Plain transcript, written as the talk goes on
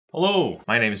Hello,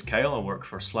 my name is Kyle, I work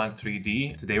for Slant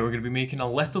 3D. Today we're going to be making a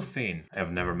lithophane. I have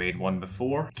never made one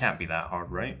before, can't be that hard,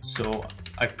 right? So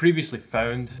I previously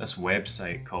found this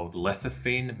website called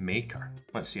Lithophane Maker.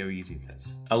 Let's see how easy it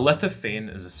is. A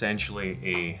lithophane is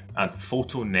essentially a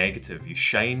photo negative. You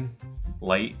shine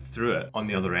light through it. On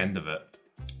the other end of it,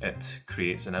 it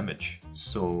creates an image.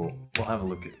 So we'll have a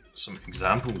look at some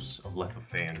examples of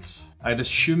lithophanes. I'd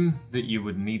assume that you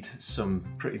would need some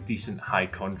pretty decent high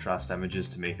contrast images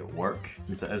to make it work,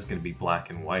 since it is going to be black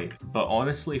and white. But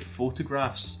honestly,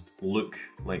 photographs look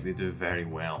like they do very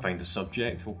well. Find a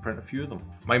subject, we'll print a few of them.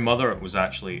 My mother was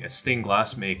actually a stained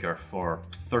glass maker for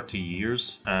 30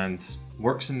 years and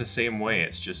works in the same way.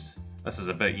 It's just, this is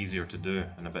a bit easier to do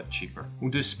and a bit cheaper.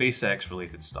 We'll do SpaceX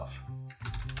related stuff.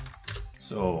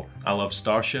 So, I love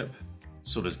Starship.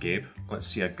 So does Gabe. Let's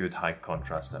see a good high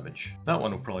contrast image. That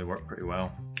one will probably work pretty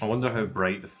well. I wonder how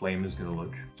bright the flame is going to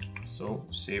look. So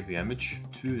save the image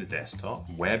to the desktop.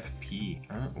 WebP.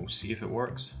 We'll see if it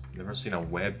works. Never seen a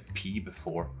WebP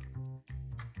before.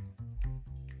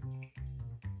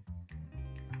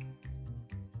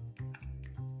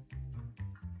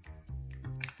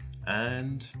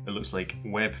 And it looks like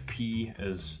WebP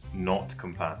is not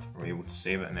compatible. Are we able to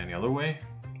save it in any other way?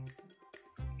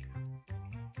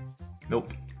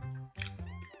 Nope.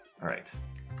 Alright,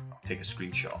 I'll take a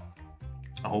screenshot.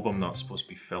 I hope I'm not supposed to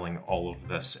be filling all of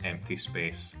this empty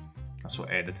space. That's what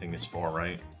editing is for,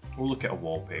 right? We'll look at a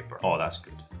wallpaper. Oh, that's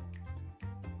good.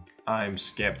 I'm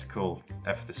skeptical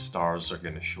if the stars are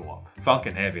going to show up.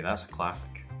 Falcon Heavy, that's a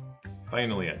classic.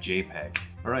 Finally a JPEG.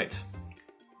 Alright,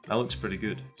 that looks pretty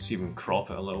good. See if we can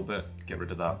crop it a little bit, get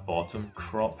rid of that bottom.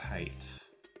 Crop height.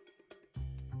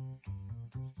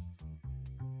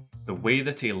 The way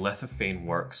that a lithophane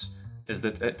works is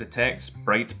that it detects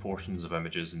bright portions of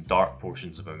images and dark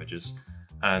portions of images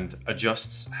and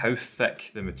adjusts how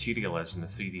thick the material is in the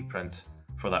 3D print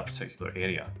for that particular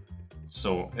area.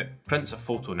 So it prints a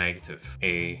photo negative.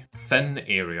 A thin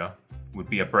area would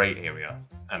be a bright area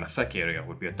and a thick area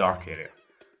would be a dark area.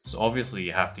 So obviously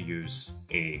you have to use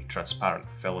a transparent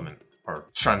filament or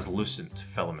translucent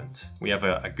filament. We have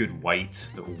a good white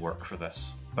that will work for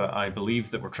this. But I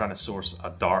believe that we're trying to source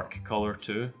a dark color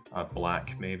too, a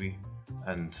black maybe,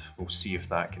 and we'll see if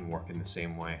that can work in the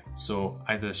same way. So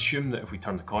I'd assume that if we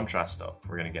turn the contrast up,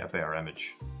 we're going to get a better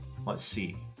image. Let's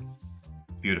see.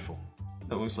 Beautiful.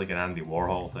 That looks like an Andy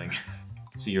Warhol thing.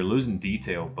 See, you're losing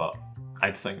detail, but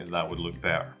I'd think that that would look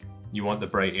better. You want the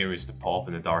bright areas to pop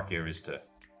and the dark areas to,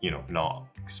 you know, not.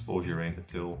 Exposure rate the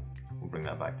tool. We'll bring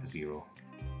that back to 0.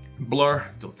 Blur.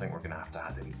 Don't think we're going to have to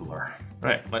add any blur.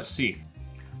 Right, let's see.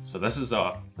 So this is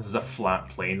a flat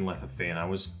plane lithophane. I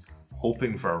was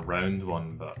hoping for a round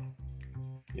one, but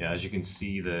yeah, as you can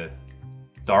see, the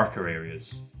darker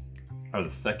areas are the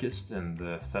thickest and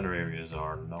the thinner areas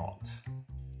are not.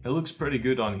 It looks pretty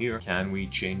good on here. Can we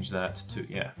change that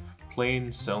to, yeah,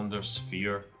 plane, cylinder,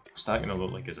 sphere? What's that gonna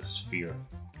look like as a sphere?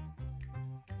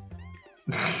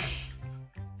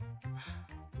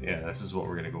 Yeah, this is what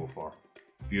we're gonna go for.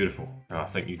 Beautiful. Now I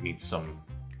think you'd need some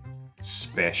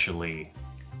specially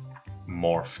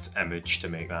morphed image to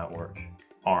make that work.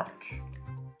 Arc.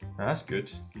 Now that's good.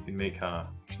 You can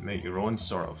make your own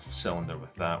sort of cylinder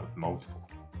with that, with multiple.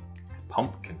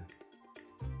 Pumpkin.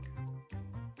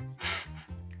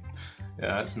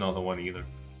 Yeah, that's not the one either.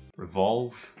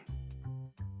 Revolve.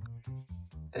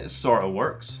 It sort of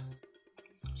works.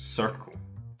 Circle.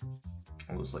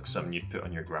 It looks like something you'd put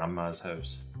on your grandma's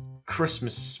house.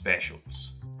 Christmas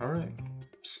specials. Alright.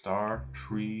 Star,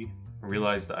 tree. I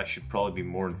realised that I should probably be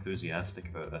more enthusiastic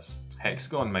about this.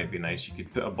 Hexagon might be nice. You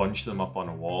could put a bunch of them up on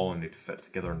a wall and they'd fit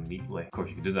together neatly. Of course,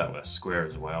 you could do that with a square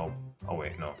as well. Oh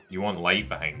wait, no. You want light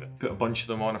behind it. Put a bunch of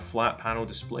them on a flat panel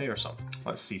display or something.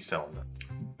 Let's see cylinder.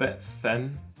 Bit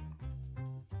thin.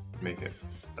 Make it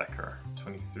thicker.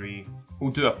 23. We'll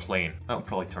do a plane. That'll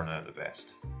probably turn out the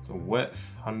best. So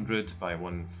width, 100 by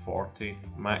 140.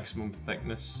 Maximum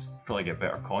thickness. Probably get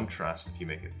better contrast if you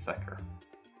make it thicker.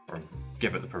 Or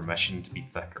give it the permission to be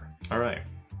thicker. Alright,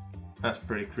 that's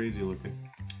pretty crazy looking.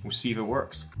 We'll see if it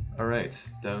works. Alright,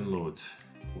 download.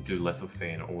 We'll do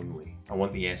lithophane only. I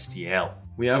want the STL.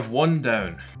 We have one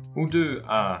down. We'll do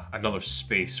another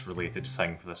space related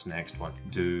thing for this next one.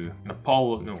 Do an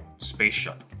Apollo, no, space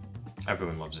shuttle.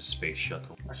 Everyone loves a space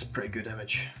shuttle. That's a pretty good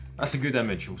image. That's a good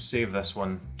image. We'll save this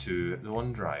one to the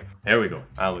OneDrive. There we go,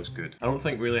 that looks good. I don't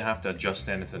think we really have to adjust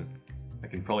anything. I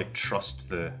can probably trust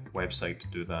the website to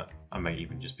do that. I might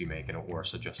even just be making it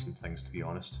worse adjusting things, to be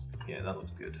honest. Yeah, that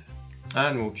looks good.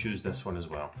 And we'll choose this one as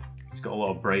well. It's got a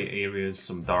lot of bright areas,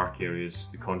 some dark areas.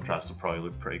 The contrast will probably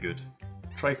look pretty good.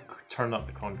 Try turn up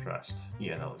the contrast.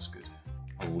 Yeah, that looks good.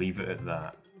 I'll leave it at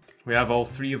that. We have all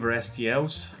three of our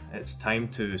STLs. It's time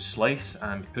to slice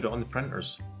and put it on the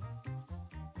printers.